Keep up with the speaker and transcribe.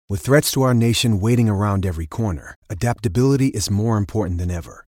With threats to our nation waiting around every corner, adaptability is more important than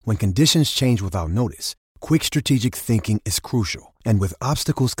ever. When conditions change without notice, quick strategic thinking is crucial. And with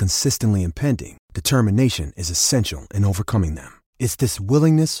obstacles consistently impending, determination is essential in overcoming them. It's this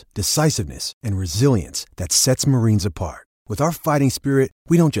willingness, decisiveness, and resilience that sets Marines apart. With our fighting spirit,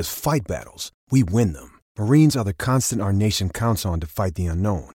 we don't just fight battles, we win them. Marines are the constant our nation counts on to fight the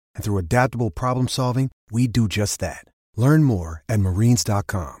unknown. And through adaptable problem solving, we do just that. Learn more at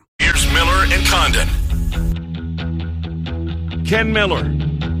marines.com. Here's Miller and Condon. Ken Miller.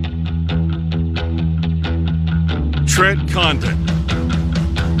 Trent Condon.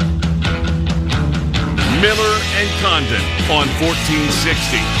 Miller and Condon on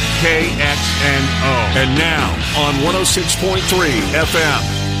 1460 KXNO. And now on 106.3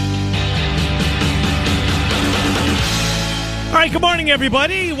 FM. All right, good morning,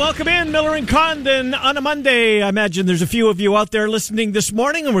 everybody. Welcome in, Miller and Condon on a Monday. I imagine there's a few of you out there listening this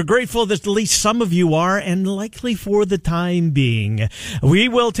morning, and we're grateful that at least some of you are, and likely for the time being. We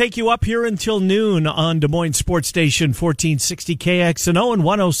will take you up here until noon on Des Moines Sports Station 1460 KXNO and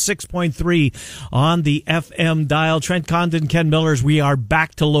 106.3 on the FM dial. Trent Condon, Ken Millers, we are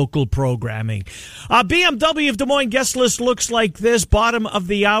back to local programming. BMW of Des Moines guest list looks like this. Bottom of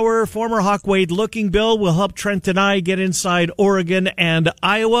the hour, former Hawk Wade Looking Bill will help Trent and I get inside Oregon and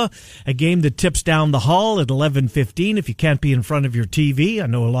Iowa, a game that tips down the hall at 11:15. If you can't be in front of your TV, I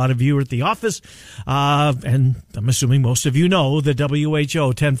know a lot of you are at the office, and I'm assuming most of you know the WHO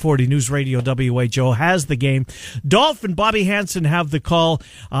 1040 News Radio WHO has the game. Dolph and Bobby Hansen have the call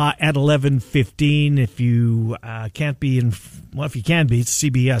at 11:15. If you can't be in, well, if you can be,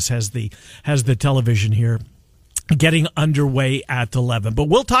 CBS has the television here. Getting underway at 11. But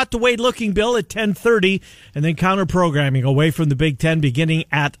we'll talk to Wade Looking Bill at 10:30 and then counter-programming away from the Big Ten beginning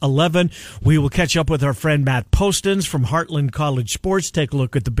at 11. We will catch up with our friend Matt Postins from Heartland College Sports, take a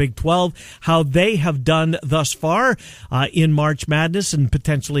look at the Big 12, how they have done thus far in March Madness, and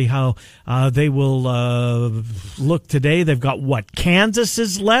potentially how they will look today. They've got Kansas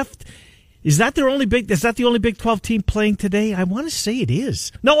is left. Is that the only Big 12 team playing today? I want to say it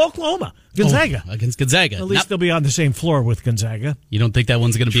is. No, Oklahoma. Gonzaga. Against Gonzaga. At least they'll be on the same floor with Gonzaga. You don't think that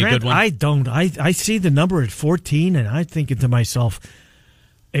one's going to be a good one? I don't. I see the number at 14, and I'm thinking to myself,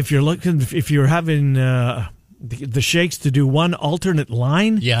 if you're having the Shakes to do one alternate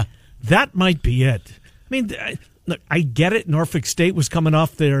line, yeah, that might be it. I mean, look, I get it. Norfolk State was coming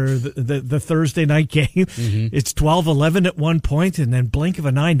off the Thursday night game. Mm-hmm. It's 12-11 at one point, and then blink of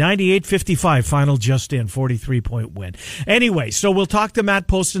an eye, 98-55 final just in, 43-point win. Anyway, so we'll talk to Matt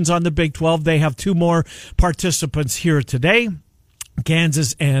Postins on the Big 12. They have two more participants here today,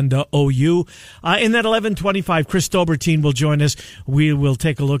 Kansas and OU. In that 11:25, Chris Dobertine will join us. We will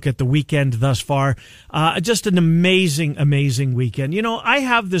take a look at the weekend thus far. Just an amazing, amazing weekend. You know, I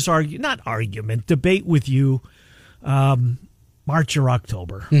have this debate with you. March or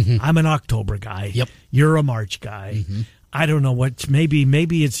October. Mm-hmm. I'm an October guy. Yep. You're a March guy. Mm-hmm. I don't know what,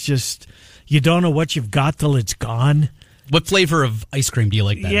 maybe it's just you don't know what you've got till it's gone. What flavor of ice cream do you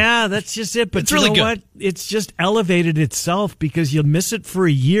like better? Yeah, that's just it. But it's really good. What? It's just elevated itself because you'll miss it for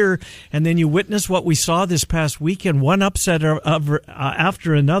a year, and then you witness what we saw this past weekend, one upset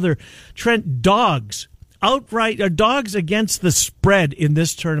after another. Trent, dogs against the spread in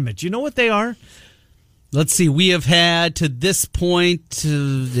this tournament. Do you know what they are? Let's see. We have had to this point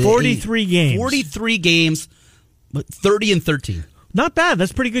 43 games. 43 games, but 30-13. Not bad.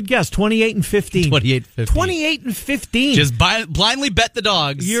 That's a pretty good guess. 28-15. 28-15. Just blindly bet the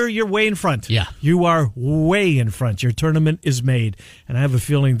dogs. You're way in front. Yeah. You are way in front. Your tournament is made. And I have a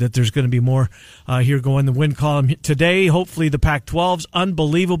feeling that there's going to be more here going the win column today. Hopefully the Pac-12's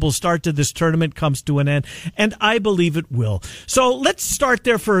unbelievable start to this tournament comes to an end. And I believe it will. So let's start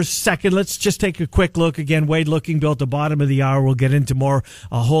there for a second. Let's just take a quick look. Again, Wade Looking Bill at the bottom of the hour. We'll get into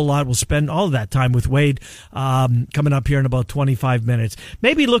a whole lot. We'll spend all of that time with Wade coming up here in about 25 minutes.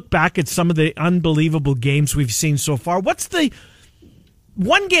 Maybe look back at some of the unbelievable games we've seen so far. What's the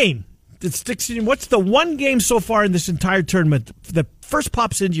one game that sticks in? What's the one game so far in this entire tournament that first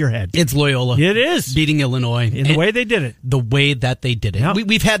pops into your head? It's Loyola. It is. Beating Illinois. In the way they did it. The way that they did it. Yep.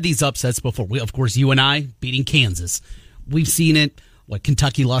 We've had these upsets before. Of course, you and I beating Kansas. We've seen it.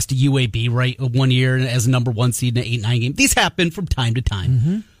 Kentucky lost to UAB, right, 1 year as a number one seed in an 8-9 game. These happen from time to time.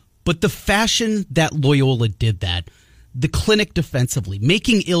 Mm-hmm. But the fashion that Loyola did that, the clinic defensively,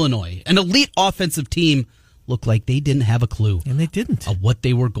 making Illinois, an elite offensive team, look like they didn't have a clue. And they didn't. Of what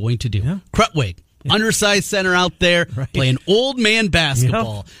they were going to do. Yeah. Krutwig, undersized center out there playing old man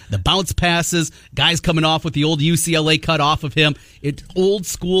basketball. Yep. The bounce passes, guys coming off with the old UCLA cut off of him. It's old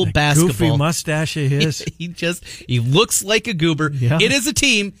school basketball. Goofy mustache of his. He looks like a goober. Yep. It is a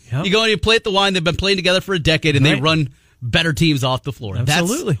team. Yep. You go and you play at the Wine. They've been playing together for a decade, and they run better teams off the floor.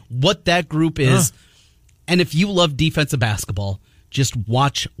 Absolutely. That's what that group is. And if you love defensive basketball, just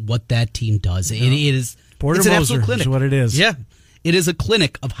watch what that team does. It is Porter it's an Moser absolute clinic. is what it is. Yeah. It is a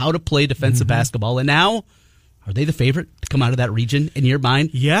clinic of how to play defensive basketball. And now, are they the favorite to come out of that region in your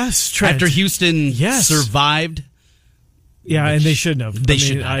mind? Yes, Trent. After Houston survived. Yeah, and they shouldn't have. They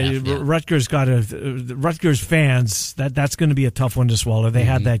should have. Rutgers Rutgers fans, that's going to be a tough one to swallow. They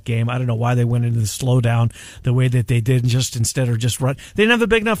had that game. I don't know why they went into the slowdown the way that they did, and just instead of just run. They didn't have a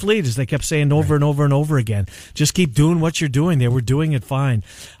big enough lead, as they kept saying over and over and over again. Just keep doing what you're doing. They were doing it fine.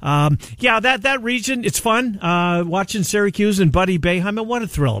 That region, it's fun. Watching Syracuse and Buddy Boeheim, and what a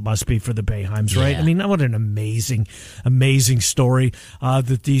thrill it must be for the Boeheims, right? I mean, what an amazing story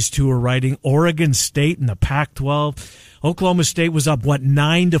that these two are writing. Oregon State in the Pac-12. Oklahoma State was up,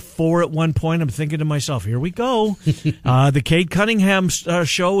 9-4 at one point. I'm thinking to myself, here we go. The Cade Cunningham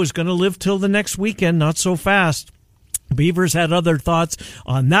show is going to live till the next weekend, not so fast. Beavers had other thoughts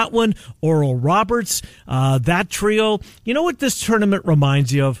on that one. Oral Roberts, that trio. You know what this tournament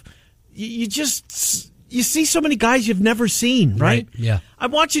reminds you of? You see so many guys you've never seen, right? Yeah.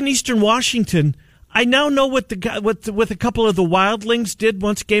 I'm watching Eastern Washington. I now know what a couple of the Wildlings did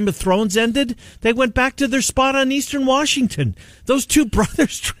once Game of Thrones ended. They went back to their spot on Eastern Washington. Those two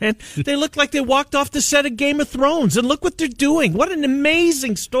brothers, Trent, they look like they walked off the set of Game of Thrones, and look what they're doing. What an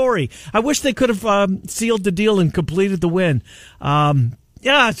amazing story. I wish they could have sealed the deal and completed the win.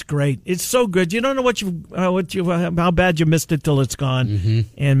 Yeah, it's great. It's so good. You don't know how bad you missed it till it's gone. Mm-hmm.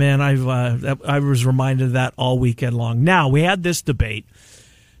 And man, I was reminded of that all weekend long. Now, we had this debate.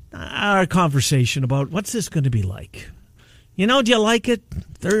 Our conversation about what's this going to be like. Do you like it?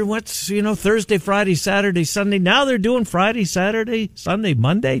 Thursday, Friday, Saturday, Sunday. Now they're doing Friday, Saturday, Sunday,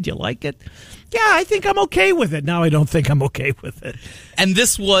 Monday. Do you like it? Yeah, I think I'm okay with it. Now I don't think I'm okay with it. And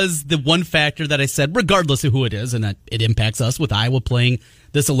this was the one factor that I said, regardless of who it is, and that it impacts us with Iowa playing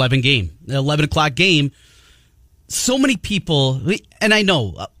this 11 o'clock game. So many people, and I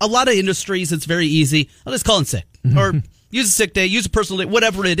know a lot of industries, it's very easy. I'll just call in sick or use a sick day, use a personal day,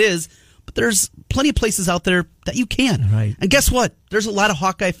 whatever it is. But there's plenty of places out there that you can. Right. And guess what? There's a lot of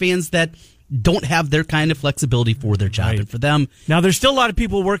Hawkeye fans that don't have their kind of flexibility for their job. Right. And for them... Now, there's still a lot of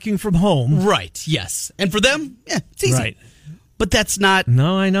people working from home. Right, yes. And for them, it's easy. Right. But that's not...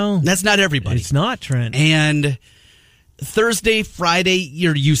 No, I know. That's not everybody. It's not, Trent. And Thursday, Friday,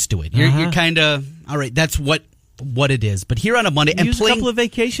 you're used to it. You're kind of, all right, that's what it is. But here on a Monday... Use a couple of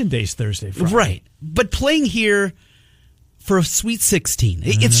vacation days Thursday, Friday. Right. But playing here... for a Sweet 16.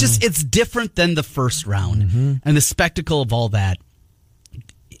 It's different than the first round. And the spectacle of all that.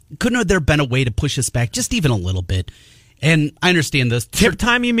 Couldn't there have been a way to push us back just even a little bit? And I understand this. Tip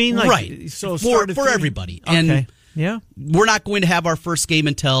time, you mean? Right. So for everybody. Okay. And yeah. We're not going to have our first game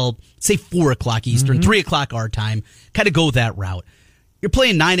until, say, 4 o'clock Eastern, 3 o'clock our time. Kind of go that route. You're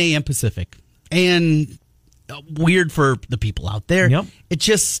playing 9 a.m. Pacific. And weird for the people out there. Yep. It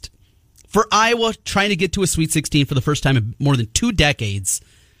just... For Iowa, trying to get to a Sweet 16 for the first time in more than 2 decades,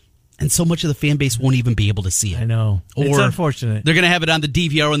 and so much of the fan base won't even be able to see it. I know. It's unfortunate. They're going to have it on the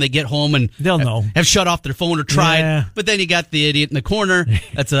DVR when they get home, and they'll know. Have shut off their phone or tried. Yeah. But then you got the idiot in the corner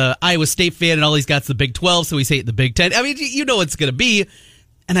that's a Iowa State fan, and all he's got is the Big 12, so he's hating the Big 10. I mean, you know it's going to be.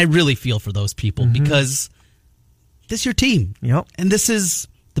 And I really feel for those people because this is your team. Yep. And this is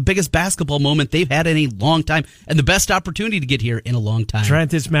the biggest basketball moment they've had in a long time and the best opportunity to get here in a long time.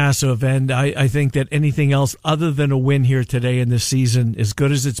 Trent, it's massive, and I think that anything else other than a win here today in this season, as good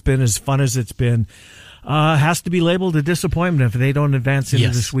as it's been, as fun as it's been, has to be labeled a disappointment if they don't advance into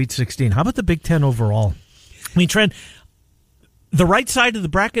the Sweet 16. How about the Big Ten overall? I mean, Trent, the right side of the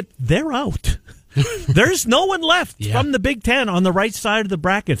bracket, they're out. There's no one left from the Big Ten on the right side of the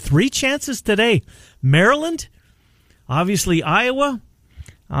bracket. 3 chances today. Maryland, obviously Iowa,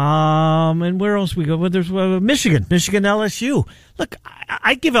 and where else we go? Well, there's Michigan, LSU. Look,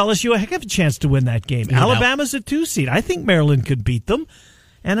 I give LSU a heck of a chance to win that game. Alabama's a 2 seed. I think Maryland could beat them.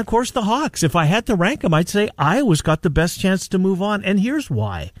 And, of course, the Hawks. If I had to rank them, I'd say Iowa's got the best chance to move on. And here's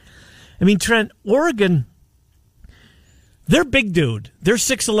why. I mean, Trent, Oregon, their big dude, their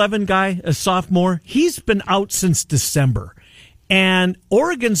 6'11" guy, a sophomore, he's been out since December. And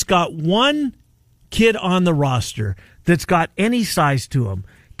Oregon's got one kid on the roster that's got any size to him.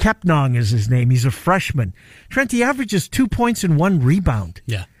 Kepnong is his name. He's a freshman. Trent, he averages 2 points and 1 rebound.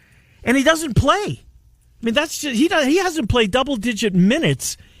 Yeah. And he doesn't play. I mean, that's just, he hasn't played double-digit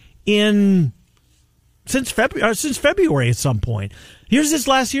minutes in since February at some point. Here's his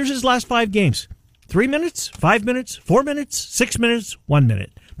last 5 games. 3 minutes, 5 minutes, 4 minutes, 6 minutes, 1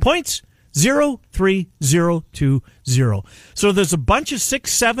 minute. Points 0, 3, 0, 2, 0. So there's a bunch of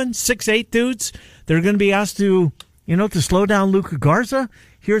 6'7", 6'8" dudes that are going to be asked to slow down Luka Garza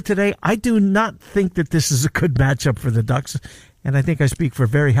here today. I do not think that this is a good matchup for the Ducks. And I think I speak for a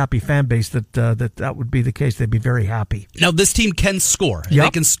very happy fan base that would be the case. They'd be very happy. Now, this team can score. Yep.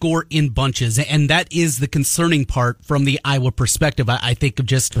 They can score in bunches, and that is the concerning part from the Iowa perspective. I think of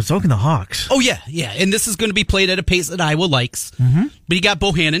just... But so can the Hawks. Oh, yeah. And this is going to be played at a pace that Iowa likes. Mm-hmm. But you got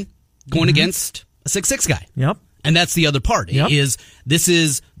Bohannon going against a 6'6" guy. Yep. And that's the other part, is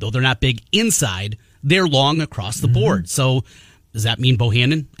though they're not big inside, they're long across the board. So does that mean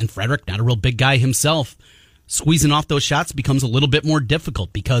Bohannon and Frederick, not a real big guy himself, squeezing off those shots becomes a little bit more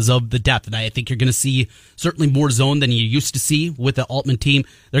difficult because of the depth. And I think you're going to see certainly more zone than you used to see with the Altman team.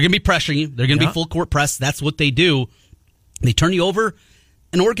 They're going to be pressuring you. They're going to be full court press. That's what they do. They turn you over,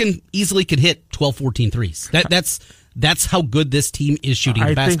 and Oregon easily could hit 12, 14 threes. That's how good this team is shooting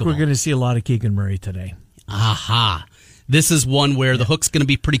basketball. I think we're going to see a lot of Keegan Murray today. Aha. This is one where the hook's going to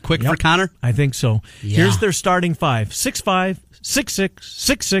be pretty quick for Connor? I think so. Yeah. Here's their starting 5. 6'5", 6'6",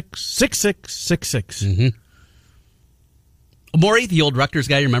 6'6", 6'6", 6'6". Mm-hmm. Maury, the old Rutgers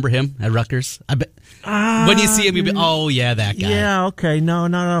guy, you remember him at Rutgers? I bet when you see him, you'll be, oh, yeah, that guy. Yeah, okay. No,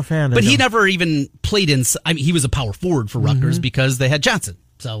 not a fan. But he never even played in, he was a power forward for Rutgers because they had Johnson.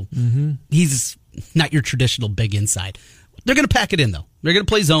 So he's not your traditional big inside. They're going to pack it in, though. They're going to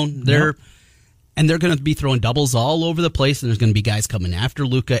play zone. And they're going to be throwing doubles all over the place, and there's going to be guys coming after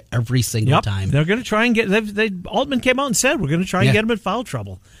Luka every single time. They're going to try and get... Altman came out and said, we're going to try and get him in foul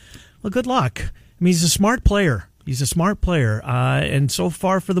trouble. Well, good luck. I mean, he's a smart player. And so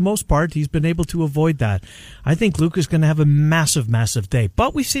far, for the most part, he's been able to avoid that. I think Luka's going to have a massive, massive day.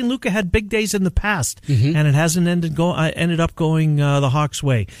 But we've seen Luka had big days in the past, and it hasn't ended up going the Hawks'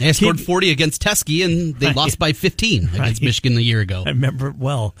 way. They scored 40 against Teskey, and they lost by 15 against Michigan a year ago. I remember it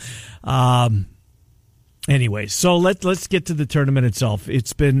well. Anyway, so let's get to the tournament itself.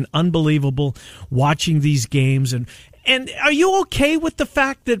 It's been unbelievable watching these games. And are you okay with the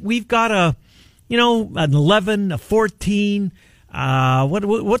fact that we've got an 11, a 14,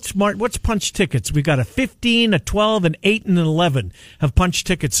 what's punch tickets? We've got a 15, a 12, an 8, and an 11 have punch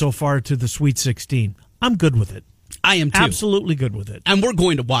tickets so far to the Sweet 16. I'm good with it. I am too. Absolutely good with it. And we're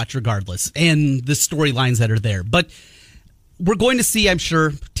going to watch regardless, and the storylines that are there. But we're going to see, I'm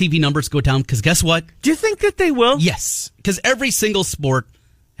sure, TV numbers go down, because guess what? Do you think that they will? Yes, because every single sport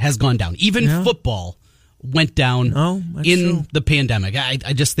has gone down. Even football went down in the pandemic.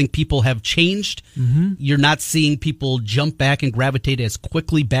 I just think people have changed. Mm-hmm. You're not seeing people jump back and gravitate as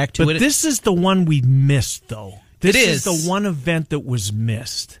quickly back to it. But this is the one we missed, though. This is the one event that was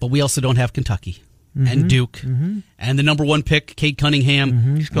missed. But we also don't have Kentucky and Duke. And the number 1 pick, Cade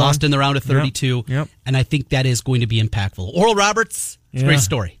Cunningham, lost in the round of 32. Yep. And I think that is going to be impactful. Oral Roberts, it's a great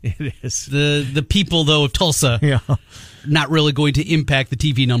story. It is. The people, though, of Tulsa, not really going to impact the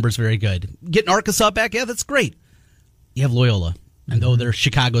TV numbers very good. Getting Arkansas back, that's great. You have Loyola. And though they're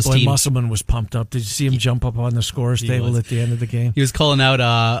Chicago's team. Musselman was pumped up. Did you see him jump up on the scores table at the end of the game? He was calling out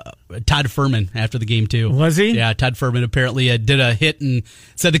Todd Furman after the game, too. Was he? Yeah, Todd Furman apparently did a hit and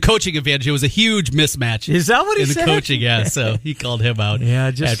said the coaching advantage. It was a huge mismatch. Is that what he said? In the coaching, yeah. So he called him out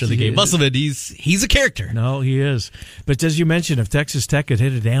after the game. Musselman, he's a character. No, he is. But as you mentioned, if Texas Tech had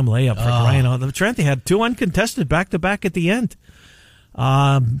hit a damn layup for crying out loud. Trent, they had 2 uncontested back-to-back at the end.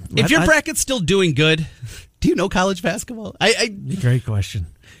 If your bracket's still doing good, do you know college basketball? Great question.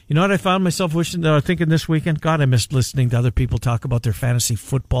 You know what I found myself thinking this weekend? God, I missed listening to other people talk about their fantasy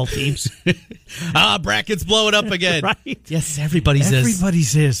football teams. Brackets blowing up again. Right? Yes, everybody's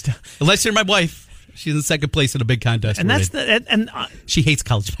is. Unless you're my wife. She's in second place in a big contest. And that's she hates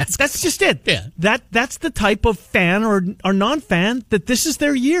college basketball. That's just it. Yeah. That's the type of fan or non-fan that this is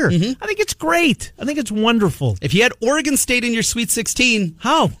their year. I think it's great. I think it's wonderful. If you had Oregon State in your Sweet 16,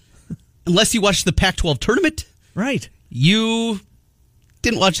 how? Unless you watched the Pac-12 tournament, right? You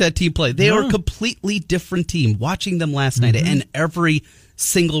didn't watch that team play. They were a completely different team. Watching them last night and every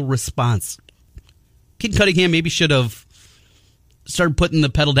single response. Cade Cunningham maybe should have started putting the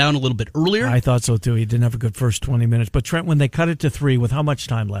pedal down a little bit earlier. I thought so too. He didn't have a good first 20 minutes. But Trent, when they cut it to 3 with how much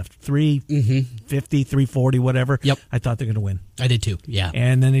time left? 350, 340, whatever. Yep. I thought they're going to win. I did too. Yeah.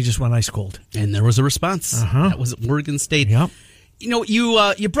 And then they just went ice cold. And there was a response. That was Oregon State. Yep. You know,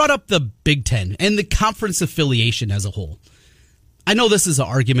 you brought up the Big Ten and the conference affiliation as a whole. I know this is an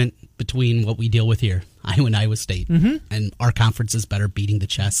argument between what we deal with here, Iowa and Iowa State, and our conference is better beating the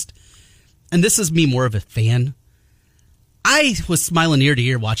chest. And this is me more of a fan. I was smiling ear to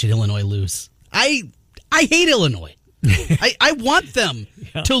ear watching Illinois lose. I I hate Illinois. I want them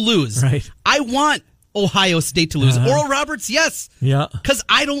to lose. Right. I want Ohio State to lose. Oral Roberts, yes. Yeah. Because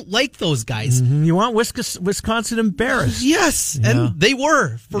I don't like those guys. You want Wisconsin embarrassed. Yes. Yeah. And they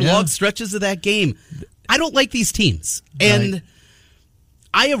were for long stretches of that game. I don't like these teams. And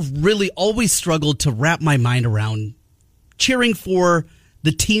I have really always struggled to wrap my mind around cheering for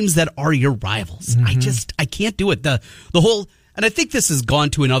the teams that are your rivals. I can't do it. The whole, and I think this has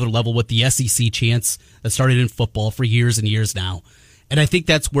gone to another level with the SEC chants that started in football for years and years now. And I think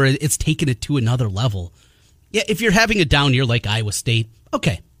that's where it's taken it to another level. Yeah, if you're having a down year like Iowa State,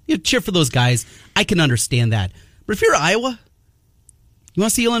 okay, you cheer for those guys. I can understand that. But if you're Iowa, you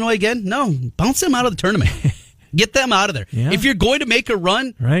want to see Illinois again? No, bounce them out of the tournament. Get them out of there. Yeah. If you're going to make a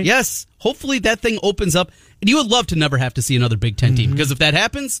run, yes, hopefully that thing opens up. And you would love to never have to see another Big Ten team, because if that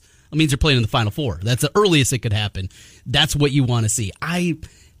happens, it means you're playing in the Final Four. That's the earliest it could happen. That's what you want to see.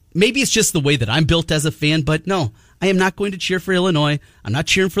 Maybe it's just the way that I'm built as a fan, but no, I am not going to cheer for Illinois. I'm not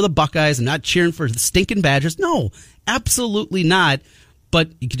cheering for the Buckeyes. I'm not cheering for the stinking Badgers. No, absolutely not. But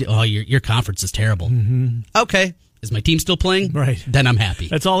you could, your conference is terrible. Okay. Is my team still playing? Right. Then I'm happy.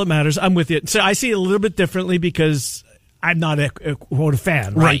 That's all that matters. I'm with you. So I see it a little bit differently because I'm not a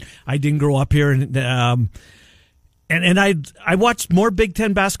fan. Right. I didn't grow up here, and I watched more Big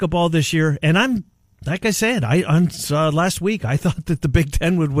Ten basketball this year, and I'm like I said, last week I thought that the Big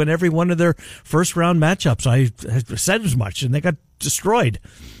Ten would win every one of their first round matchups. I said as much, and they got destroyed.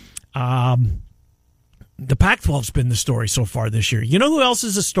 The Pac-12's been the story so far this year. You know who else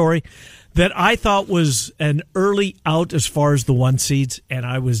is a story that I thought was an early out as far as the 1 seeds, and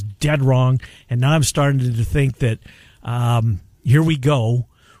I was dead wrong, and now I'm starting to think that here we go.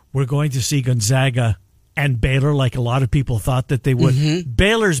 We're going to see Gonzaga and Baylor like a lot of people thought that they would.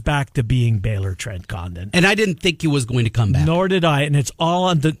 Baylor's back to being Baylor, Trent Condon. And I didn't think he was going to come back. Nor did I, and it's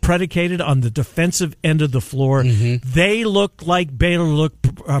all predicated on the defensive end of the floor. They look like Baylor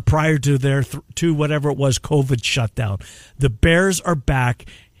looked prior to their to whatever it was COVID shutdown. The Bears are back.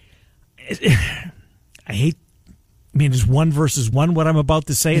 It's 1 versus 1 what I'm about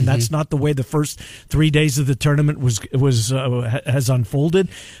to say, and that's not the way the first 3 days of the tournament has unfolded.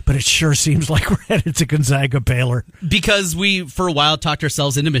 But it sure seems like we're headed to Gonzaga Baylor, because we for a while talked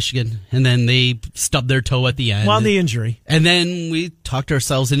ourselves into Michigan, and then they stubbed their toe at the end. Well, the injury, and then we talked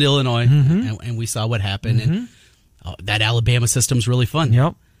ourselves into Illinois, and we saw what happened. And that Alabama system's really fun.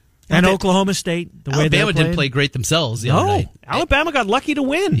 Yep. And Oklahoma State, the way Alabama didn't play great themselves the other night. Alabama got lucky to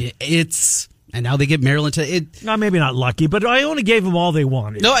win. And now they get Maryland to it. No, maybe not lucky, but I only gave them all they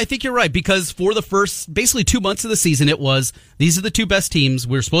wanted. No, I think you're right, because for the first basically 2 months of the season, it was these are the two best teams.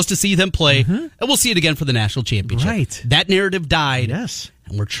 We're supposed to see them play, and we'll see it again for the national championship. Right. That narrative died. Yes.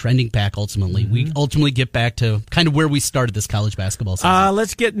 And we're trending back ultimately. We ultimately get back to kind of where we started this college basketball season.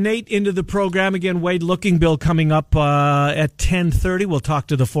 Let's get Nate into the program again. Wade Lookingbill coming up at 10:30. We'll talk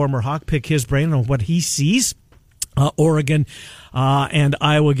to the former Hawk, pick his brain on what he sees. Oregon and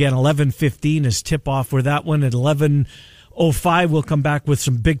Iowa again, 11:15 is tip-off for that one. At 11:05, we'll come back with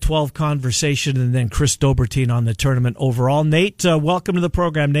some Big 12 conversation, and then Chris Dobertine on the tournament overall. Nate, welcome to the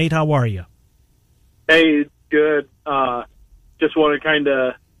program. Nate, how are you? Hey, good. Just want to kind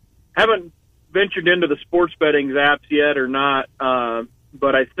of, haven't ventured into the sports betting apps yet or not,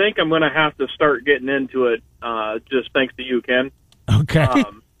 but I think I'm going to have to start getting into it, just thanks to you, Ken. Okay.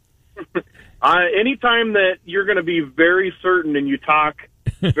 Anytime that you're going to be very certain and you talk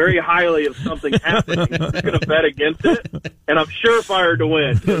very highly of something happening, I'm going to bet against it, and I'm surefire to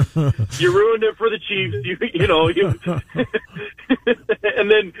win. You ruined it for the Chiefs, and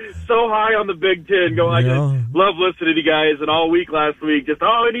then so high on the Big Ten. I just love listening to you guys, and all week last week, I'm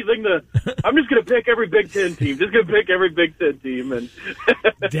just going to pick every Big Ten team. And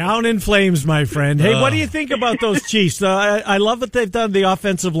down in flames, my friend. Hey, what do you think about those Chiefs? I love what they've done the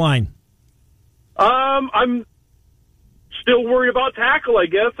offensive line. I'm still worried about tackle, I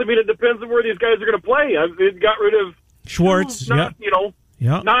guess. I mean, it depends on where these guys are going to play. It got rid of Schwartz, not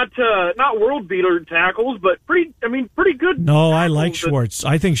world beater tackles, but pretty good. No, I like Schwartz.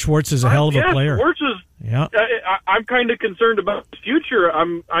 I think Schwartz is a hell of a player. Schwartz is. Yeah, I'm kind of concerned about his future.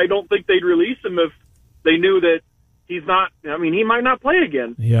 I don't think they'd release him if they knew that he's not. I mean, he might not play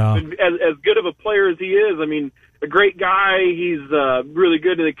again. Yeah, as good of a player as he is. I mean, a great guy. He's really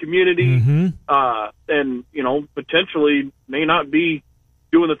good to the community, and potentially may not be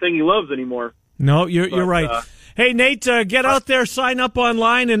doing the thing he loves anymore. No, you're right. Hey, Nate, get out there, sign up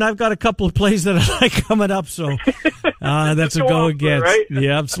online, and I've got a couple of plays that I like coming up, so that's a go against. Right?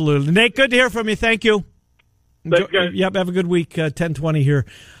 Yeah, absolutely. Nate, good to hear from you. Thank you. Thanks, guys. Yep, have a good week. 10:20 here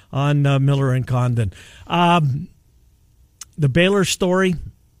on Miller and Condon. The Baylor story,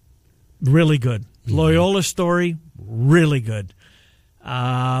 really good. Loyola story, really good.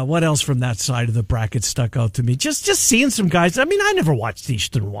 What else from that side of the bracket stuck out to me? Just seeing some guys. I mean, I never watched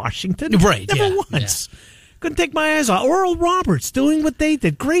Eastern Washington. Right, Never once. Yeah. Couldn't take my eyes off. Oral Roberts doing what they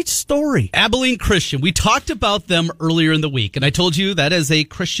did. Great story. Abilene Christian. We talked about them earlier in the week, and I told you that is a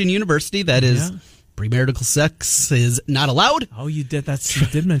Christian university that is premarital sex is not allowed. Oh, you did that. You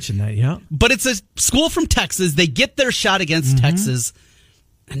did mention that, yeah. But it's a school from Texas. They get their shot against Texas.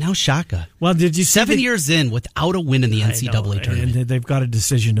 And now Shaka. Well, did you see 7 years in without a win in the NCAA tournament? And they've got a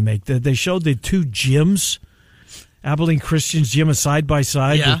decision to make. They showed the two gyms. Abilene Christian's gym is side by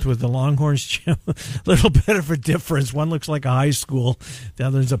side with the Longhorns gym. A little bit of a difference. One looks like a high school. The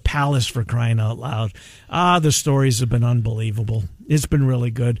other's a palace, for crying out loud. The stories have been unbelievable. It's been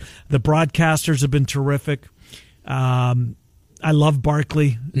really good. The broadcasters have been terrific. I love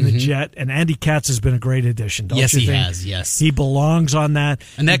Barkley in the Jet, and Andy Katz has been a great addition, don't you think? Yes, he has, yes. He belongs on that.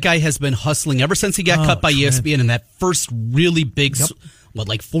 And that guy has been hustling ever since he got cut by ESPN in that first really big,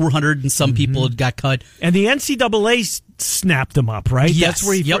 like 400 and some people had got cut. And the NCAA snapped him up, right? Yes.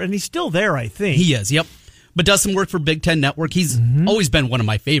 That's where and he's still there, I think. He is, yep. But does some work for Big Ten Network. He's always been one of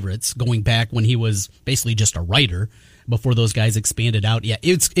my favorites, going back when he was basically just a writer before those guys expanded out. Yeah,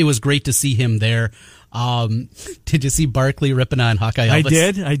 it was great to see him there. Did you see Barkley ripping on Hawkeye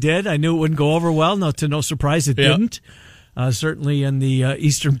Elvis? I did. I knew it wouldn't go over well. No, to no surprise, it didn't. Certainly in the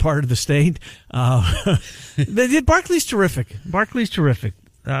eastern part of the state. Barkley's terrific.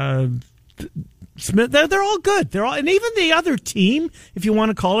 Smith, they're all good. And even the other team, if you want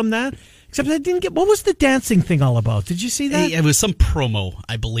to call them that. Except I didn't get. What was the dancing thing all about? Did you see that? It was some promo,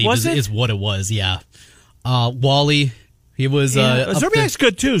 I believe, is what it was. Yeah. Wally, he was. Zerbiak's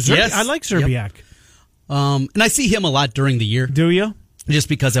good too. Yes. I like Zerbiak. Yep. And I see him a lot during the year. Do you? Just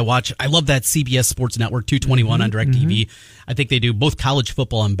because I love that CBS Sports Network 221 on DirecTV. I think they do both college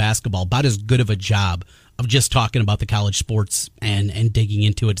football and basketball about as good of a job of just talking about the college sports and digging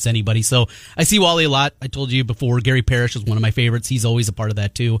into it as anybody. So I see Wally a lot. I told you before, Gary Parrish is one of my favorites. He's always a part of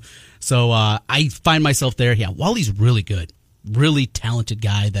that too. So I find myself there. Yeah, Wally's really good. Really talented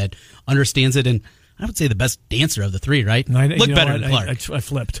guy that understands it, and I would say the best dancer of the three, right? Look better than Clark. I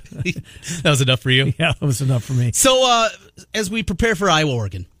flipped. That was enough for you? Yeah, that was enough for me. So as we prepare for Iowa,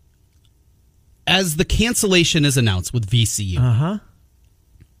 Oregon, as the cancellation is announced with VCU,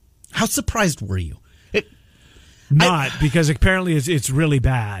 how surprised were you? Because apparently it's really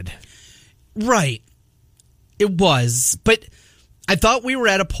bad. Right. It was. But I thought we were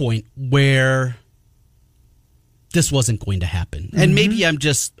at a point where this wasn't going to happen. And maybe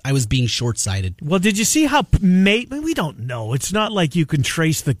I was being short-sighted. Well, did you see how we don't know. It's not like you can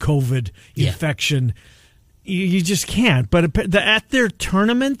trace the COVID infection. You just can't. But at their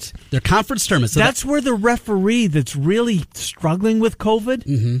tournament, their conference tournament, so that's where the referee that's really struggling with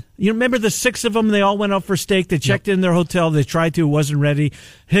COVID. You remember the 6 of them? They all went out for steak. They checked in their hotel. They tried to. It wasn't ready.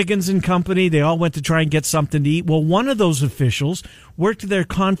 Higgins and company. They all went to try and get something to eat. Well, one of those officials worked their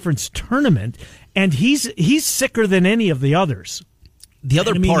conference tournament, and he's sicker than any of the others. The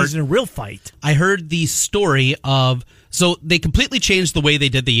other part, he's in a real fight. I heard the story of. So they completely changed the way they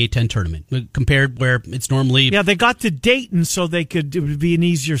did the A-10 tournament compared where it's normally. Yeah, they got to Dayton so it would be an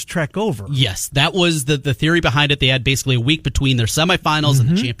easier trek over. Yes, that was the theory behind it. They had basically a week between their semifinals and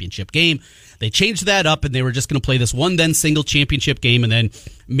the championship game. They changed that up, and they were just going to play this one then single championship game and then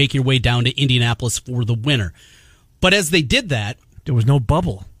make your way down to Indianapolis for the winner. But as they did that, there was no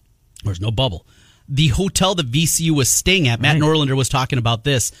bubble. The hotel that VCU was staying at, Matt Norlander was talking about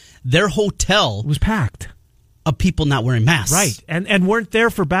this. Their hotel was packed. Of people not wearing masks. Right, and weren't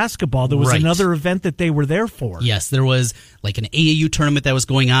there for basketball. There was another event that they were there for. Yes, there was like an AAU tournament that was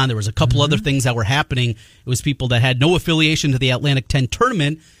going on. There was a couple other things that were happening. It was people that had no affiliation to the Atlantic 10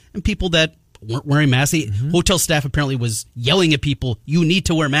 tournament and people that weren't wearing masks. Hotel staff apparently was yelling at people, you need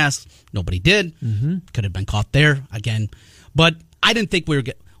to wear masks. Nobody did. Could have been caught there again. But I didn't think we were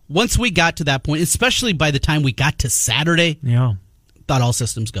once we got to that point, especially by the time we got to Saturday, thought all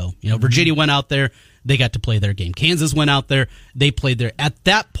systems go. Virginia went out there. They got to play their game. Kansas went out there. They played their. At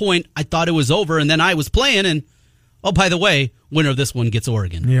that point, I thought it was over, and then I was playing, and oh, by the way, winner of this one gets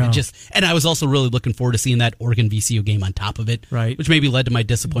Oregon. Yeah. And I was also really looking forward to seeing that Oregon VCU game on top of it, right? Which maybe led to my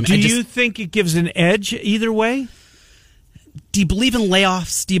disappointment. Do you think it gives an edge either way? Do you believe in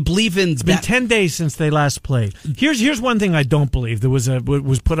layoffs? Do you believe in? It's been 10 days since they last played. Here's one thing I don't believe. There was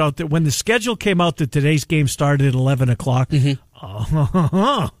put out there when the schedule came out that today's game started at 11 o'clock.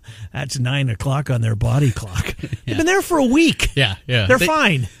 Oh, that's 9 o'clock on their body clock. They've been there for a week. Yeah. They're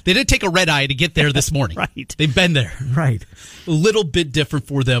fine. They didn't take a red eye to get there this morning. Right. They've been there. Right. A little bit different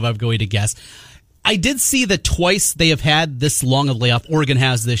for them, I'm going to guess. I did see that twice they have had this long of layoff. Oregon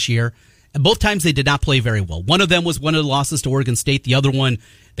has this year. And both times they did not play very well. One of them was one of the losses to Oregon State. The other one,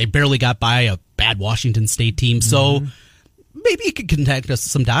 they barely got by a bad Washington State team. So maybe you could connect us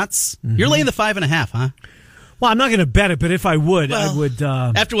some dots. You're laying the 5.5, huh? Well, I'm not going to bet it, but if I would, I would.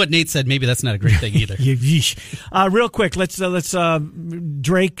 After what Nate said, maybe that's not a great thing either. Real quick, let's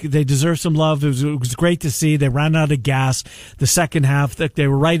Drake. They deserve some love. It was great to see. They ran out of gas the second half. They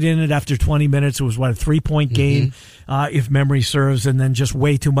were right in it after 20 minutes. It was a 3-point game, if memory serves, and then just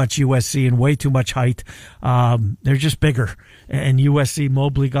way too much USC and way too much height. They're just bigger. And USC,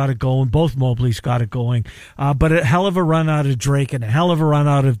 Mobley got it going. Both Mobleys got it going. But a hell of a run out of Drake and a hell of a run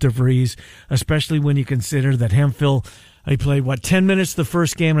out of DeVries, especially when you consider that Hemphill, he played, 10 minutes the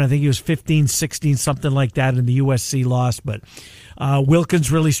first game, and I think he was 15, 16, something like that in the USC loss. But Wilkins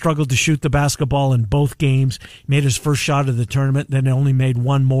really struggled to shoot the basketball in both games. He made his first shot of the tournament, then only made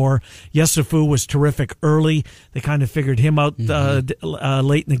one more. Yesufu was terrific early. They kind of figured him out late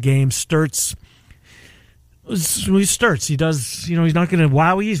in the game. Sturts, he does, he's not going to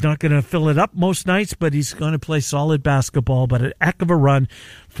wowie, he's not going to fill it up most nights, but he's going to play solid basketball. But a heck of a run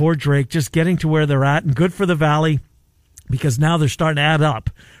for Drake, just getting to where they're at, and good for the Valley, because now they're starting to add up,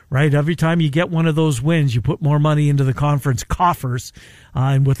 right? Every time you get one of those wins, you put more money into the conference coffers,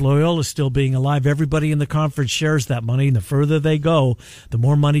 and with Loyola still being alive, everybody in the conference shares that money, and the further they go, the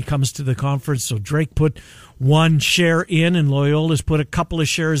more money comes to the conference. So Drake put one share in, and Loyola's put a couple of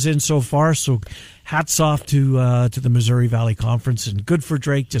shares in so far, so hats off to the Missouri Valley Conference, and good for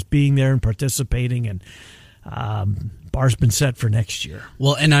Drake just being there and participating, and bar's been set for next year.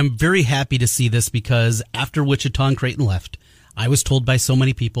 Well, and I'm very happy to see this, because after Wichita and Creighton left, I was told by so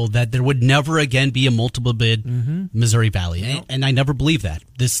many people that there would never again be a multiple bid Missouri Valley, and I never believed that.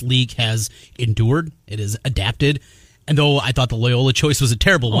 This league has endured, it has adapted, and though I thought the Loyola choice was a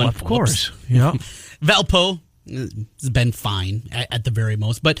terrible one. Of course. Yeah. Valpo has been fine at the very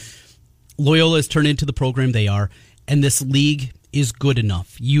most, but Loyola has turned into the program they are, and this league is good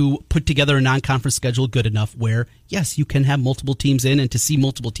enough. You put together a non-conference schedule good enough where, yes, you can have multiple teams in, and to see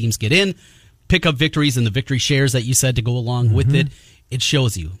multiple teams get in, pick up victories and the victory shares that you said to go along with it, it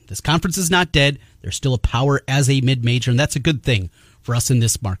shows you this conference is not dead. There's still a power as a mid-major, and that's a good thing for us in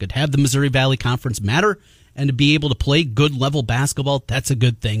this market. To have the Missouri Valley Conference matter, and to be able to play good level basketball, that's a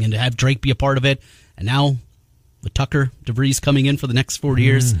good thing. And to have Drake be a part of it, and now with Tucker DeVries coming in for the next 4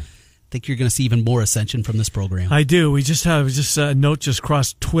 years, I think you're going to see even more ascension from this program. I do. We just have a note just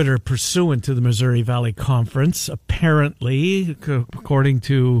crossed Twitter pursuant to the Missouri Valley Conference. Apparently, according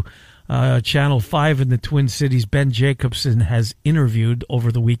to Channel 5 in the Twin Cities, Ben Jacobson has interviewed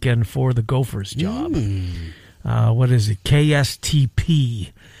over the weekend for the Gophers job. What is it?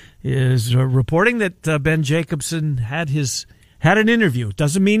 KSTP is reporting that Ben Jacobson had an interview.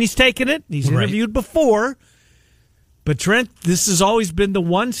 Doesn't mean he's taken it. He's interviewed before. But Trent, this has always been the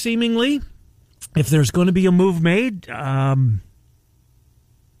one, seemingly, if there's going to be a move made, how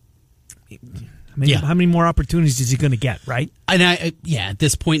many more opportunities is he going to get, right? And at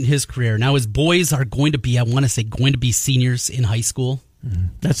this point in his career, now his boys are going to be, going to be seniors in high school.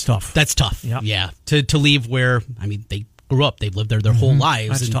 That's tough. Yep. Yeah. To leave where, they grew up, they've lived there their whole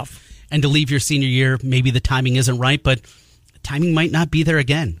lives. That's tough. And to leave your senior year, maybe the timing isn't right, but timing might not be there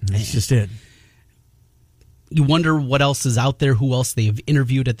again. That's just it. You wonder what else is out there, who else they've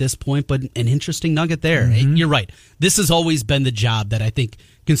interviewed at this point, but an interesting nugget there. You're right. This has always been the job that I think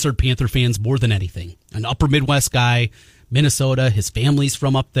concerned Panther fans more than anything. An upper Midwest guy, Minnesota, his family's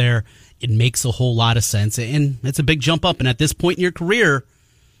from up there. It makes a whole lot of sense, and it's a big jump up. And at this point in your career,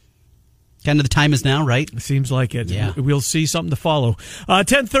 kind of the time is now, right? Seems like it. Yeah. We'll see something to follow.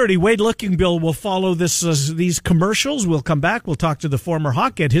 10:30, Wade Lookingbill will follow these commercials. We'll come back. We'll talk to the former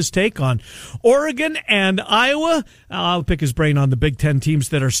Hawk, get his take on Oregon and Iowa. I'll pick his brain on the Big Ten teams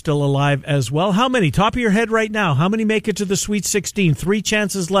that are still alive as well. How many? Top of your head right now. How many make it to the Sweet 16? 3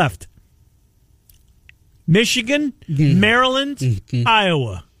 chances left. Michigan, Maryland,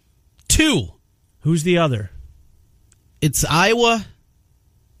 Iowa. 2. Who's the other? It's Iowa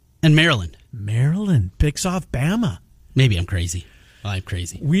and Maryland. Maryland picks off Bama. Maybe I'm crazy. I'm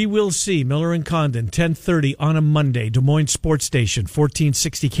crazy. We will see. Miller and Condon, 10:30 on a Monday. Des Moines Sports Station,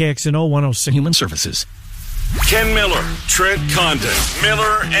 1460 KXNO 106. Human Services. Ken Miller, Trent Condon,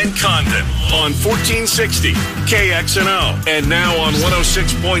 Miller and Condon on 1460 KXNO. And now on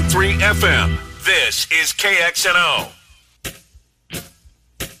 106.3 FM. This is KXNO.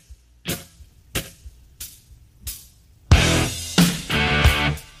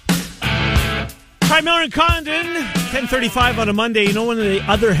 Hi, Miller and Condon, 10:35 on a Monday. You know, one of the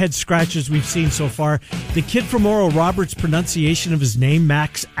other head scratches we've seen so far, the kid from Oral Roberts' pronunciation of his name,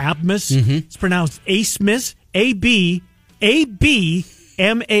 Max Abmas. It's pronounced Asmus, A-B,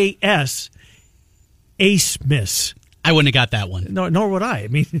 M-A-S, Ace Miss. I wouldn't have got that one. No, nor would I. I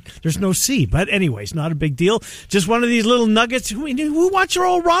mean, there's no C. But anyways, not a big deal. Just one of these little nuggets. Who watched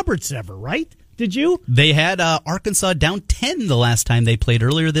Earl Roberts ever, right? Did you? They had Arkansas down 10 the last time they played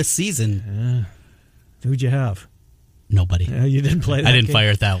earlier this season. Who'd you have? Nobody. You didn't play that I didn't game? fire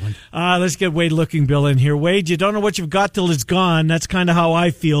at that one. Let's get Wade Looking Bill in here. Wade, you don't know what you've got till it's gone. That's kind of how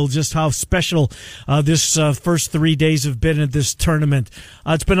I feel, just how special this first 3 days have been at this tournament.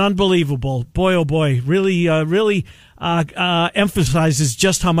 It's been unbelievable. Boy, oh boy, really emphasizes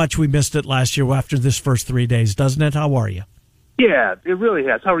just how much we missed it last year after this first 3 days, doesn't it? How are you? Yeah, it really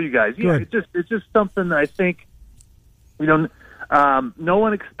has. How are you guys? Yeah, it's just something that I think no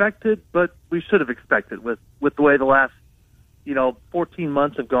one expected, but we should have expected with the way the last 14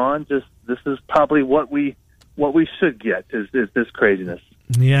 months have gone. Just this is probably what we should get is this craziness.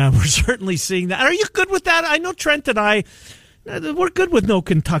 Yeah, we're certainly seeing that. Are you good with that? I know Trent and I, we're good with no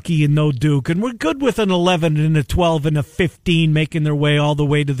Kentucky and no Duke, and we're good with an 11 and a 12 and a 15 making their way all the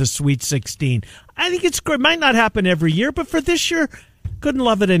way to the Sweet 16. I think it's great. It might not happen every year, but for this year, couldn't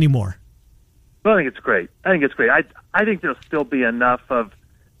love it anymore. Well, I think it's great. I think there'll still be enough of,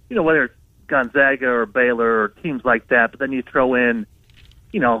 whether it's Gonzaga or Baylor or teams like that, but then you throw in,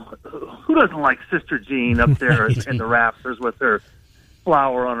 who doesn't like Sister Jean up there in the rafters with her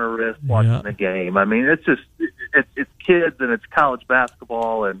flower on her wrist watching the game? I mean, it's just it's kids and it's college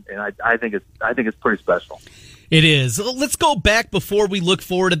basketball, and I think it's pretty special. It is. Let's go back before we look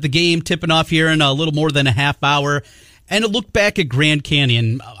forward at the game tipping off here in a little more than a half hour, and a look back at Grand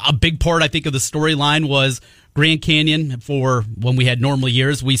Canyon. A big part, I think, of the storyline was Grand Canyon. For when we had normal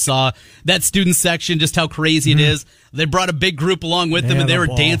years, we saw that student section, just how crazy it is. They brought a big group along with them, and they were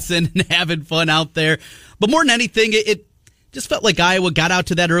dancing and having fun out there. But more than anything, it just felt like Iowa got out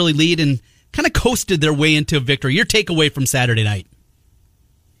to that early lead and kind of coasted their way into a victory. Your takeaway from Saturday night?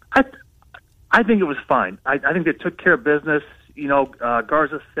 I think it was fine. I think they took care of business.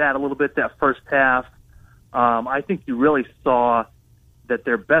 Garza sat a little bit that first half. I think you really saw that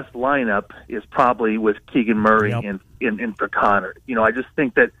their best lineup is probably with Keegan Murray in for Connor. I just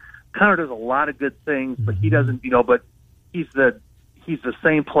think that Connor does a lot of good things, but he doesn't. But he's the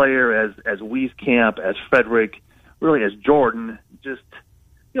same player as Wieskamp, as Frederick, really as Jordan. Just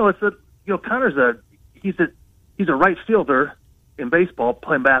Connor's he's a right fielder in baseball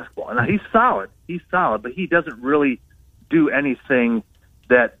playing basketball. Now he's solid, but he doesn't really do anything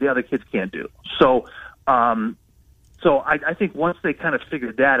that the other kids can't do. So I think once they kind of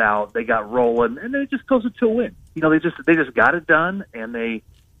figured that out, they got rolling, and then it just goes into a win. They just got it done, and they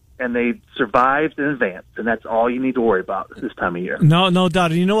survived and advanced, and that's all you need to worry about this time of year. No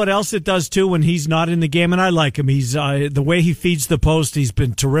doubt. And you know what else it does too when he's not in the game, and I like him. He's the way he feeds the post. He's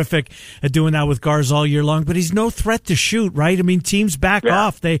been terrific at doing that with Garza all year long. But he's no threat to shoot, right? I mean, teams back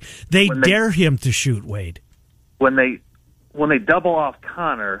off. They dare him to shoot. Wade. When they double off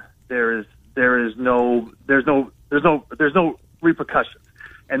Connor, there's no repercussions,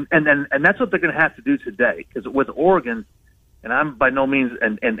 and that's what they're going to have to do today. Because with Oregon, and I'm by no means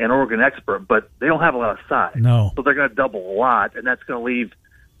an Oregon expert, but they don't have a lot of size. No, so they're going to double a lot, and that's going to leave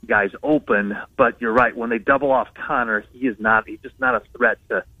guys open. But you're right, when they double off Connor, he's just not a threat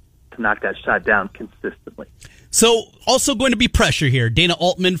to knock that shot down consistently. So also going to be pressure here. Dana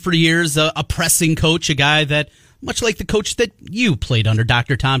Altman for years, a pressing coach, a guy that, much like the coach that you played under,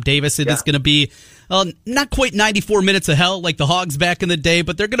 Dr. Tom Davis, it is going to be not quite 94 minutes of hell like the Hogs back in the day,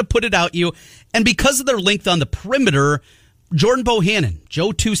 but they're going to put it out you. And because of their length on the perimeter, Jordan Bohannon,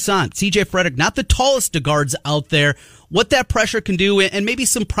 Joe Toussaint, C.J. Frederick, not the tallest of guards out there, what that pressure can do and maybe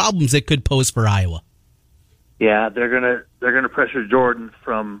some problems it could pose for Iowa. Yeah, they're gonna pressure Jordan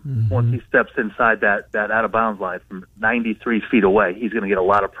from once he steps inside that out of bounds line from 93 feet away. He's going to get a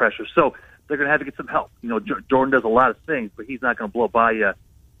lot of pressure. So they're going to have to get some help. Jordan does a lot of things, but he's not going to blow by you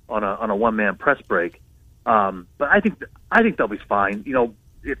on a one-man press break. But I think they'll be fine.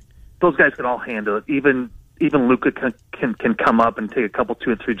 If those guys can all handle it. Even Luka can come up and take a couple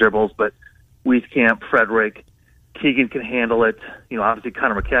 2 or 3 dribbles, but Wieskamp, Frederick, Keegan can handle it. Obviously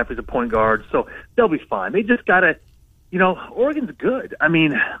Connor McCaffrey's a point guard, so they'll be fine. They just got to, Oregon's good. I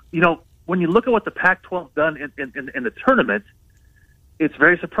mean, when you look at what the Pac-12 done in the tournament, it's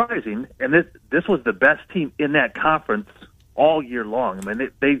very surprising. And this was the best team in that conference all year long. I mean,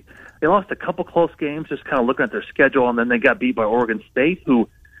 they lost a couple close games, just kind of looking at their schedule, and then they got beat by Oregon State, who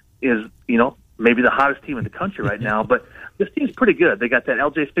is, maybe the hottest team in the country right now. But this team's pretty good. They got that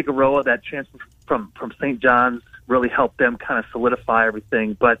L.J. Figueroa, that transfer from St. John's, really helped them kind of solidify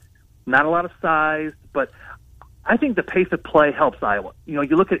everything. But not a lot of size. But I think the pace of play helps Iowa. You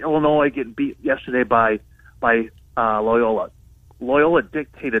look at Illinois getting beat yesterday by Loyola. Loyola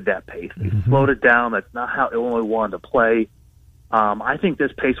dictated that pace. They slowed it down. That's not how Illinois wanted to play. I think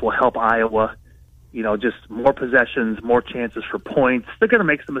this pace will help Iowa. Just more possessions, more chances for points. They're going to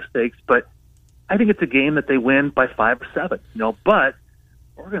make some mistakes, but I think it's a game that they win by 5 or 7. But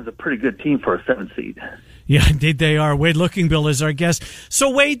Oregon's a pretty good team for a 7 seed. Yeah, indeed they are. Wade Lookingbill is our guest. So,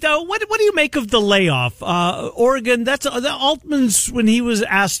 Wade, what do you make of the layoff? Oregon, that's Altman's, when he was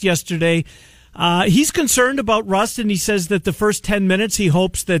asked yesterday, he's concerned about rust, and he says that the first 10 minutes he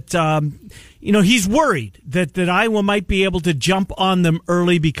hopes that, he's worried that Iowa might be able to jump on them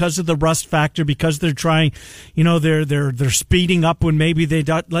early because of the rust factor, because they're trying, they're speeding up when maybe they're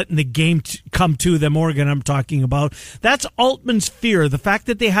not letting the game come to them. Oregon, I'm talking about. That's Altman's fear, the fact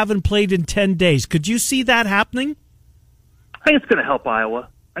that they haven't played in 10 days. Could you see that happening? I think it's going to help Iowa.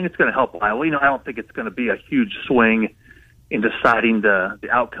 I don't think it's going to be a huge swing in deciding the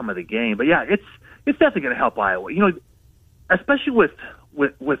outcome of the game. But yeah, it's definitely going to help Iowa. Especially with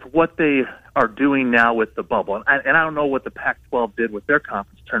what they are doing now with the bubble. And I don't know what the Pac-12 did with their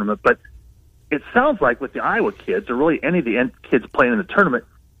conference tournament, but it sounds like with the Iowa kids, or really any of the kids playing in the tournament,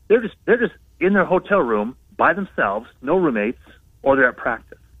 they're just in their hotel room by themselves, no roommates, or they're at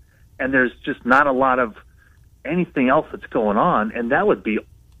practice. And there's just not a lot of anything else that's going on, and that would be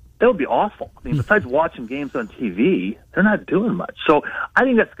awful. I mean, besides watching games on TV, they're not doing much. So I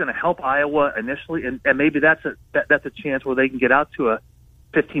think that's going to help Iowa initially, and maybe that's a chance where they can get out to a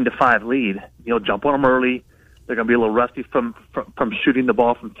 15-5 lead. Jump on them early. They're going to be a little rusty from shooting the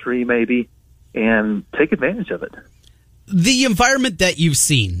ball from 3, maybe, and take advantage of it. The environment that you've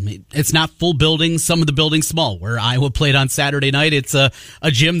seen, it's not full buildings, some of the buildings small. Where Iowa played on Saturday night, it's a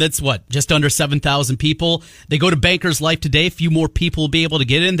gym that's, just under 7,000 people. They go to Bankers Life today. A few more people will be able to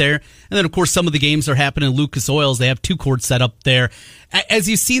get in there. And then, of course, some of the games are happening in Lucas Oils. They have 2 courts set up there. As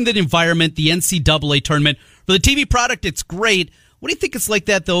you've seen that environment, the NCAA tournament, for the TV product, it's great. What do you think it's like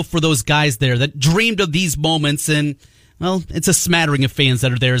that, though, for those guys there that dreamed of these moments? And, well, it's a smattering of fans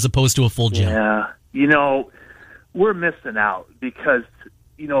that are there as opposed to a full gym. Yeah, we're missing out because,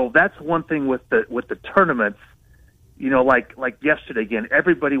 that's one thing with the tournaments, like yesterday again,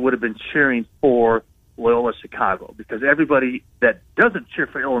 everybody would have been cheering for Loyola Chicago because everybody that doesn't cheer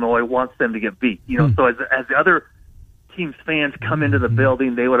for Illinois wants them to get beat. So as the other team's fans come into the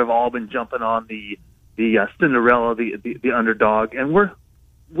building, they would have all been jumping on the Cinderella, the underdog, and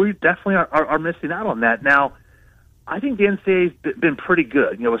we definitely are missing out on that. Now, I think the NCAA's been pretty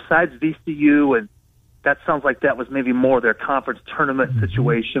good. Besides VCU, and that sounds like that was maybe more their conference tournament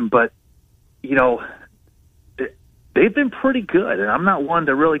situation, but they've been pretty good, and I'm not one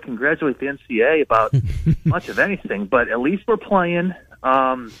to really congratulate the NCAA about much of anything, but at least we're playing.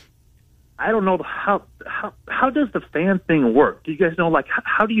 I don't know how does the fan thing work? Do you guys know,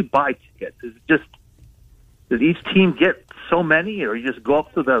 how do you buy tickets? Is it just, does each team get so many, or you just go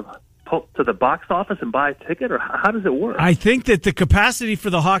up to the box office and buy a ticket, or how does it work? I think that the capacity for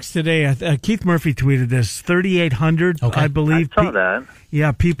the Hawks today, Keith Murphy tweeted this, 3,800, I believe. I saw that.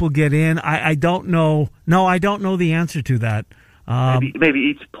 Yeah, people get in. I don't know. No, I don't know the answer to that. Maybe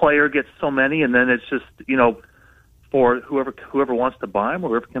each player gets so many, and then it's just, for whoever wants to buy them, or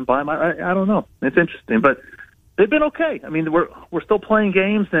whoever can buy them. I don't know. It's interesting, but they've been okay. I mean, we're still playing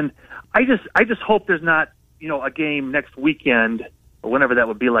games, and I just hope there's not, a game next weekend or whenever that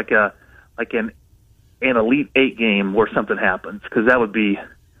would be, like an Elite 8 game where something happens, because that'd be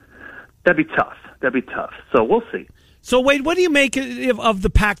tough. That'd be tough. So we'll see. So, Wade, what do you make of the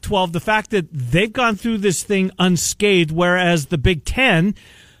Pac-12, the fact that they've gone through this thing unscathed, whereas the Big Ten,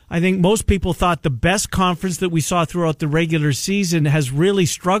 I think most people thought the best conference that we saw throughout the regular season, has really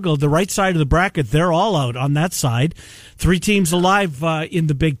struggled. The right side of the bracket, they're all out on that side. 3 teams alive in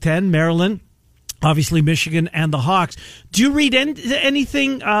the Big Ten, Maryland, obviously Michigan, and the Hawks. Do you read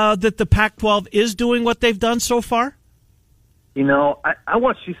anything that the Pac-12 is doing what they've done so far? I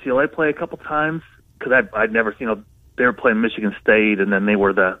watched UCLA play a couple times because I'd never seen. They were playing Michigan State, and then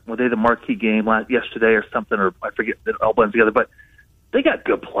were they the marquee game yesterday or something, or I forget. It all blends together, but they got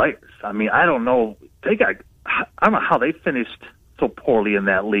good players. I mean, I don't know. I don't know how they finished so poorly in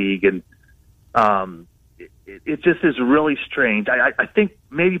that league, and it just is really strange. I think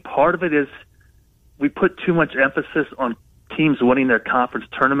maybe part of it is we put too much emphasis on teams winning their conference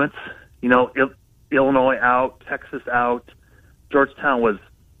tournaments. Illinois out, Texas out, Georgetown was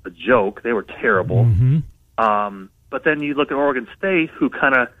a joke. They were terrible. Mm-hmm. But then you look at Oregon State, who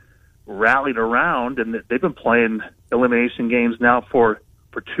kind of rallied around, and they've been playing elimination games now for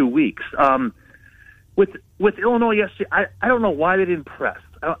 2 weeks. With Illinois yesterday, I don't know why they didn't press.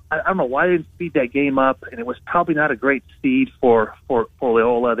 I don't know why they didn't speed that game up, and it was probably not a great seed for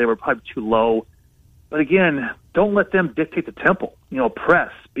Loyola. They were probably too low. But again, don't let them dictate the tempo.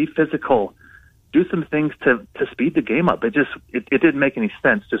 Press, be physical, do some things to speed the game up. It didn't make any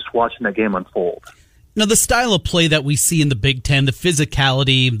sense just watching that game unfold. Now, the style of play that we see in the Big Ten, the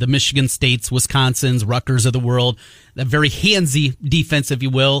physicality, the Michigan States, Wisconsins, Rutgers of the world, that very handsy defense, if you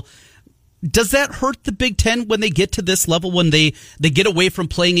will, does that hurt the Big Ten when they get to this level, when they get away from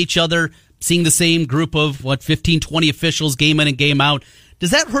playing each other, seeing the same group of, 15, 20 officials game in and game out?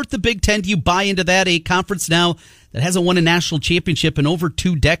 Does that hurt the Big Ten? Do you buy into that? A conference now that hasn't won a national championship in over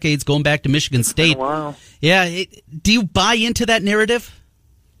 2 decades, going back to Michigan State. Wow. Yeah. Do you buy into that narrative?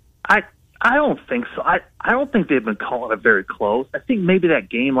 I don't think so. I don't think they've been calling it very close. I think maybe that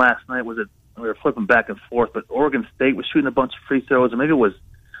game last night we were flipping back and forth, but Oregon State was shooting a bunch of free throws, or maybe it was.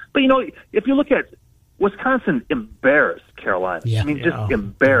 But if you look at Wisconsin, embarrassed Carolina. Yeah. Just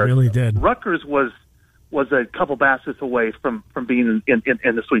embarrassed. Really did. Rutgers was a couple baskets away from being in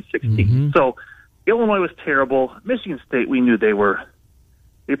the Sweet 16. Mm-hmm. So Illinois was terrible. Michigan State, we knew they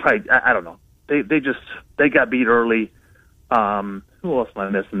probably, I don't know. They got beat early. Who else am I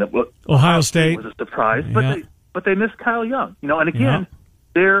missing? Ohio State was a surprise, Yeah. but they missed Kyle Young. And again,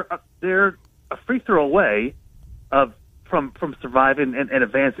 they're a free throw away from surviving and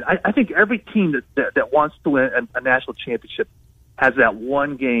advancing. I think every team that wants to win a national championship has that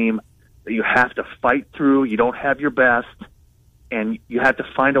one game that you have to fight through. You don't have your best, and you have to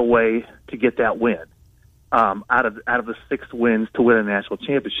find a way to get that win. Out of the 6 wins to win a national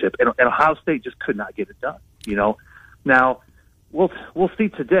championship, and Ohio State just could not get it done. Now we'll see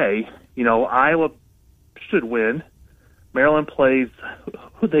today. Iowa should win. Maryland plays.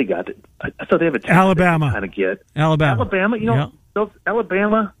 Who they got? I thought they have a team Alabama. Kind of get Alabama. Those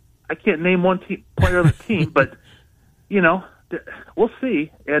Alabama. I can't name one player on the team, but we'll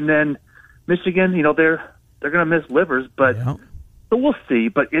see. And then Michigan. They're going to miss Livers, but. Yeah. So we'll see,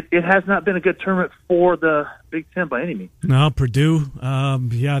 but it has not been a good tournament for the Big Ten by any means. No, Purdue.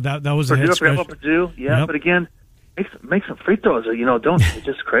 That was Purdue, a head scratch. Purdue, yeah. Yep. But again, make some free throws. It's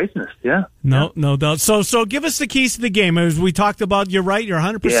just craziness. Yeah. No doubt. So give us the keys to the game. As we talked about, you're right. You're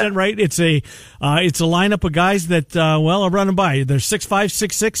 100% right. It's a lineup of guys that are running by. They're 6'5",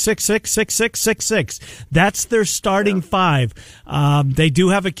 6'6", 6'6", 6'6", 6'6". That's their starting 5. They do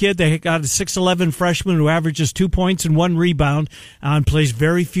have a kid. They got a 6'11" freshman who averages 2 points and 1 rebound and plays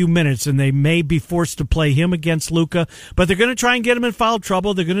very few minutes. And they may be forced to play him against Luka, but they're going to try and get him in foul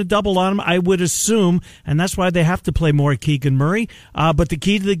trouble. They're going to double on him, I would assume, and that's why they have to play more Keegan Murray. But the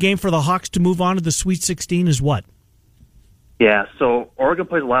key to the game for the Hawks to move on to the Sweet 16 is what? Yeah, so Oregon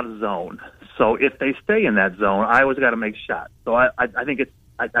plays a lot of zone. So if they stay in that zone, Iowa's got to make shots. So I think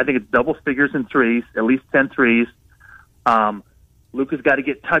it's double figures in threes, at least 10 threes. Luka's got to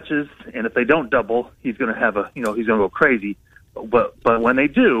get touches, and if they don't double, he's going to have he's going to go crazy. But when they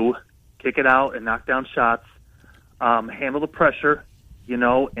do, kick it out and knock down shots, handle the pressure,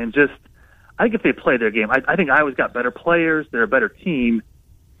 and just. I think if they play their game, I think Iowa's got better players. They're a better team,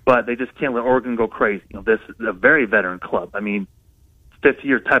 but they just can't let Oregon go crazy. This is a very veteran club. I mean, fifth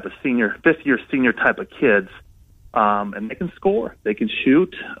year senior type of kids, and they can score, they can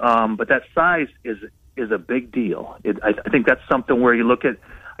shoot, but that size is a big deal. I think that's something where you look at.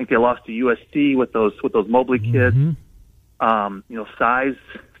 I think they lost to USC with those Mobley kids. Mm-hmm.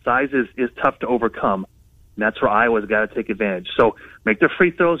 Size is tough to overcome. And that's where Iowa's got to take advantage. So make their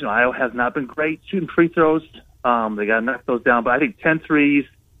free throws. Iowa has not been great shooting free throws. They got to knock those down. But I think 10 threes,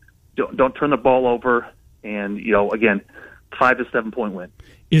 don't turn the ball over, and again, 5 to 7 point win.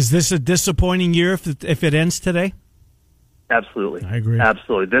 Is this a disappointing year if it ends today? Absolutely, I agree.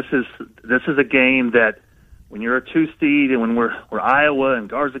 Absolutely. This is a game that when you're a 2 seed and when we're Iowa and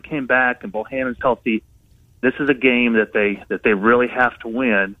Garza came back and Bohannon's healthy, this is a game that they really have to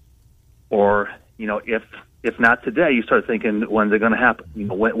win, or. If not today, you start thinking, when's it going to happen?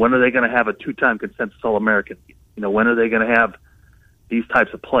 When are they going to have a 2-time consensus All-American? When are they going to have these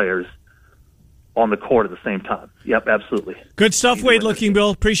types of players on the court at the same time? Yep, absolutely. Good stuff, Wade Looking Bill.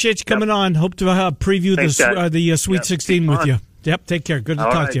 Appreciate you coming on. Hope to preview the Sweet 16 with you. Yep, take care. Good to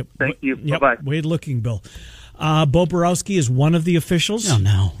talk to you. Thank you. Yep. Bye-bye. Wade Looking Bill. Bo Borowski is one of the officials. Oh,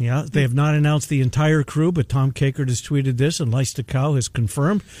 no. Yeah, they have not announced the entire crew, but Tom Kakert has tweeted this, and Leista Cow has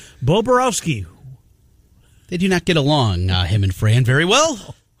confirmed. Bo Borowski. They do not get along, him and Fran, very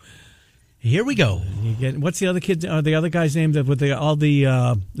well. Here we go. What's the other kid? The other guy's name with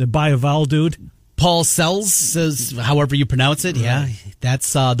the by a vowel dude? Paul Sells, says however you pronounce it. Right. Yeah,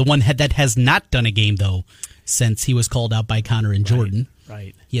 that's the one that has not done a game though since he was called out by Connor and Jordan.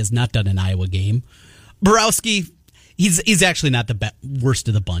 Right. He has not done an Iowa game. Borowski, he's actually not the worst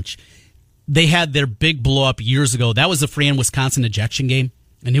of the bunch. They had their big blow up years ago. That was the Fran Wisconsin ejection game.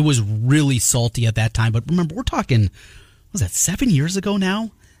 And it was really salty at that time. But remember, we're talking, was that 7 years ago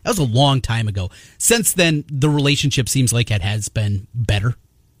now? That was a long time ago. Since then, the relationship seems like it has been better.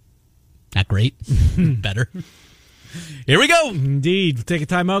 Not great. Better. Here we go. Indeed. We'll take a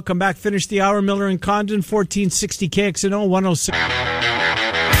time out, come back, finish the hour. Miller and Condon, 1460 KXNO, 106.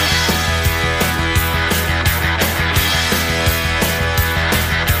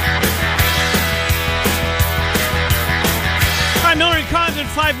 Hi, Miller and Condon,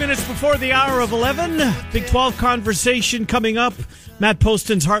 5 minutes before the hour of 11. Big 12 conversation coming up. Matt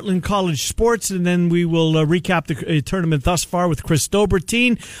Poston's Heartland College Sports, and then we will recap the tournament thus far with Chris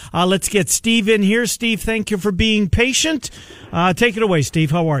Dobertine. Let's get Steve in here. Steve, thank you for being patient. Take it away, Steve.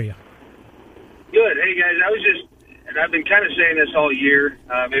 How are you? Good. Hey, guys, and I've been kind of saying this all year,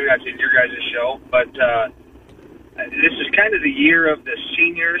 maybe not in your guys' show, but this is kind of the year of the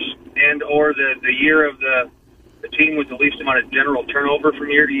seniors and or the year of the team with the least amount of general turnover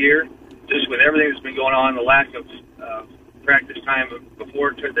from year to year, just with everything that's been going on, the lack of practice time before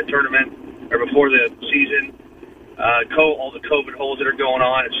the tournament or before the season, all the COVID holes that are going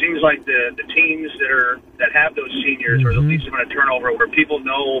on. It seems like the teams that have those seniors or the least amount of turnover, where people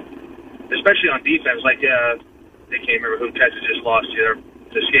know, especially on defense, like they can't remember who Texas just lost to.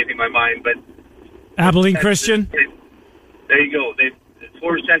 It's escaping my mind, but Abilene Christian. There you go. They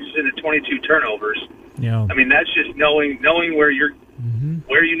forced Texas into 22 turnovers. Yeah. I mean, that's just knowing where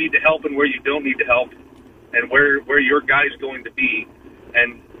where you need to help and where you don't need to help, and where your guy's going to be.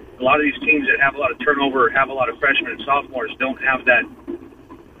 And a lot of these teams that have a lot of turnover or have a lot of freshmen and sophomores don't have that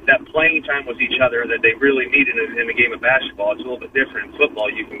playing time with each other that they really need in the game of basketball. It's a little bit different. In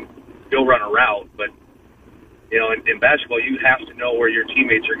football, you can go run a route, but in basketball, you have to know where your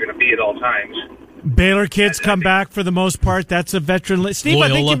teammates are going to be at all times. Baylor kids come back for the most part. That's a veteran. Steve,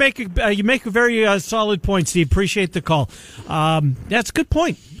 Loyola. I think you make a very solid point, Steve. Appreciate the call. That's a good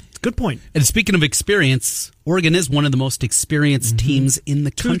point. Good point. And speaking of experience, Oregon is one of the most experienced teams in the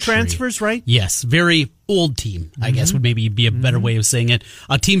country. 2 transfers, right? Yes, very old team, I guess would maybe be a better way of saying it.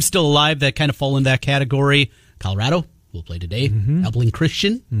 A team still alive that kind of fall in that category. Colorado will play today. Abilene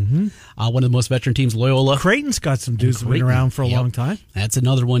Christian, one of the most veteran teams, Loyola. Creighton's got some dudes that have been around for a long time. That's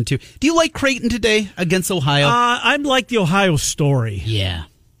another one, too. Do you like Creighton today against Ohio? I like the Ohio story. Yeah.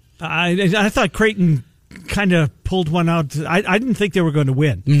 I thought Creighton kind of pulled one out. I didn't think they were going to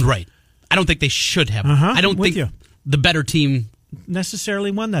win. Right. I don't think they should have. I don't think the better team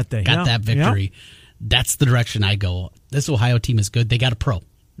necessarily won that day. Got that victory. That's the direction I go. This Ohio team is good. They got a pro.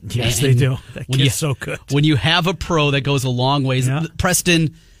 Yes, they do. That kid's so good. When you have a pro that goes a long ways,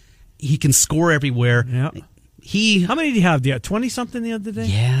 Preston, he can score everywhere. Yeah. How many did he have? 20-something the other day?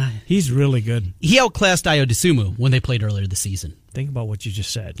 Yeah. He's really good. He outclassed Ayo Dosunmu when they played earlier this season. Think about what you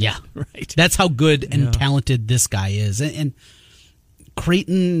just said. Yeah. Right. That's how good and talented this guy is. And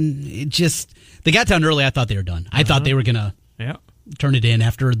Creighton, they got down early. I thought they were done. I thought they were going to turn it in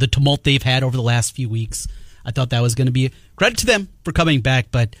after the tumult they've had over the last few weeks. I thought that was going to be credit to them for coming back,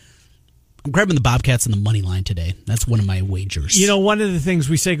 but I'm grabbing the Bobcats on the money line today. That's one of my wagers. One of the things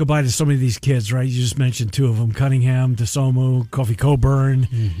we say goodbye to so many of these kids, right? You just mentioned 2 of them, Cunningham, Dosunmu, Kofi Coburn.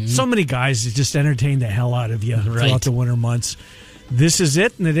 So many guys that just entertain the hell out of you throughout the winter months. This is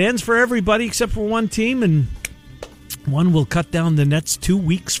it, and it ends for everybody except for one team, and one will cut down the nets 2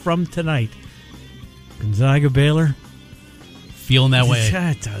 weeks from tonight. Gonzaga, Baylor. Feeling that way.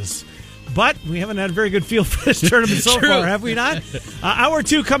 Yeah, it does. But we haven't had a very good feel for this tournament so far, have we not? Hour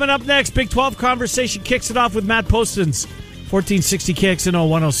 2 coming up next. Big 12 conversation kicks it off with Matt Poston's 1460 KXNO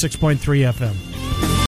 106.3 FM.